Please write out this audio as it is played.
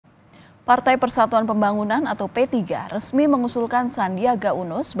Partai Persatuan Pembangunan atau P3 resmi mengusulkan Sandiaga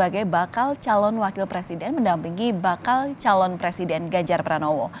Uno sebagai bakal calon wakil presiden mendampingi bakal calon presiden Ganjar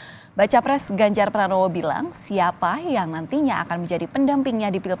Pranowo. Bacapres Ganjar Pranowo bilang siapa yang nantinya akan menjadi pendampingnya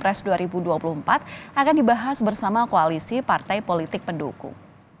di Pilpres 2024 akan dibahas bersama koalisi partai politik pendukung.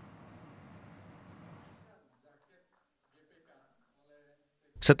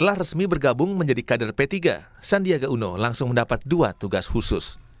 Setelah resmi bergabung menjadi kader P3, Sandiaga Uno langsung mendapat 2 tugas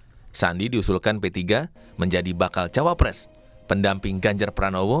khusus. Sandi diusulkan P3 menjadi bakal cawapres, pendamping Ganjar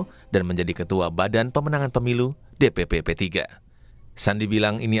Pranowo, dan menjadi ketua Badan Pemenangan Pemilu DPP P3. Sandi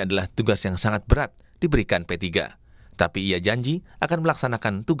bilang ini adalah tugas yang sangat berat diberikan P3, tapi ia janji akan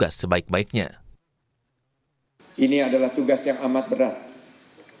melaksanakan tugas sebaik-baiknya. Ini adalah tugas yang amat berat.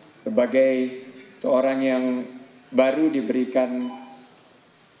 Sebagai seorang yang baru diberikan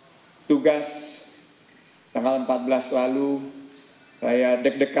tugas tanggal 14 lalu, saya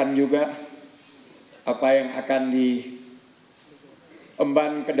deg-degan juga apa yang akan diemban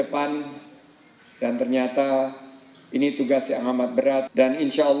ke depan, dan ternyata ini tugas yang amat berat, dan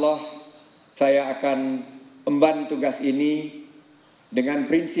insya Allah saya akan emban tugas ini dengan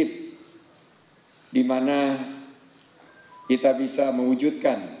prinsip di mana kita bisa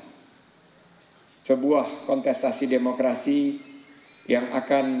mewujudkan sebuah kontestasi demokrasi yang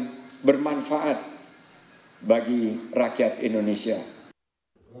akan bermanfaat bagi rakyat Indonesia.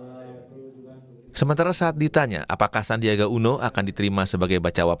 Sementara saat ditanya apakah Sandiaga Uno akan diterima sebagai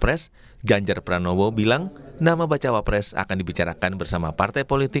Bacawapres, Ganjar Pranowo bilang nama Bacawapres akan dibicarakan bersama partai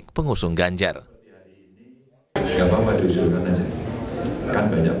politik pengusung Ganjar. Gak apa-apa diusulkan aja.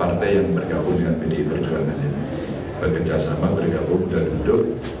 Kan banyak partai yang bergabung dengan PDI Perjuangan ini. Bekerja sama, bergabung, dan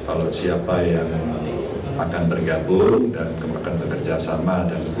duduk. Kalau siapa yang akan bergabung dan akan bekerja sama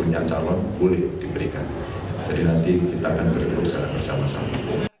dan punya calon, boleh diberikan. Jadi nanti kita akan berusaha bersama-sama.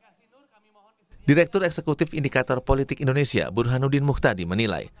 Direktur Eksekutif Indikator Politik Indonesia Burhanuddin Muhtadi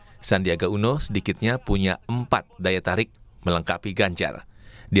menilai Sandiaga Uno sedikitnya punya 4 daya tarik melengkapi Ganjar.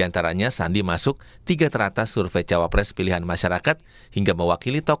 Di antaranya Sandi masuk 3 teratas survei cawapres pilihan masyarakat hingga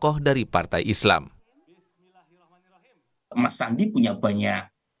mewakili tokoh dari partai Islam. Mas Sandi punya banyak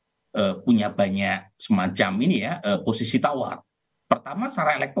semacam ini ya, posisi tawar. Pertama,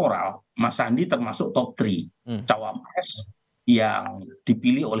 secara elektoral, Mas Sandi termasuk top 3 cawapres yang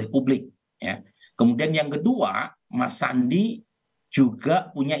dipilih oleh publik. Ya. Kemudian yang kedua, Mas Sandi juga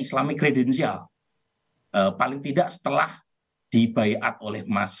punya Islamic credential. Paling tidak setelah dibaiat oleh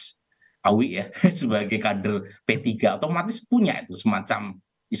Mas Awi ya sebagai kader P3, otomatis punya itu semacam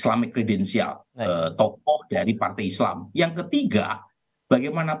Islamic credential, tokoh dari partai Islam. Yang ketiga,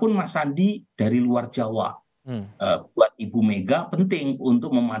 bagaimanapun Mas Sandi dari luar Jawa. Buat Ibu Mega penting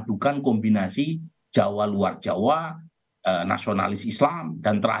untuk memadukan kombinasi Jawa luar Jawa, nasionalis Islam,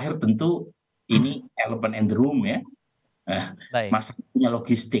 dan terakhir tentu ini elephant in the room ya, Mas Sandi punya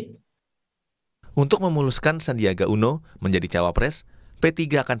logistik. Untuk memuluskan Sandiaga Uno menjadi cawapres,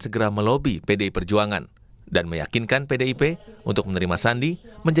 P3 akan segera melobi PDI Perjuangan dan meyakinkan PDIP untuk menerima Sandi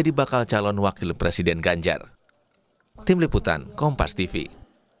menjadi bakal calon wakil presiden Ganjar. Tim Liputan Kompas TV.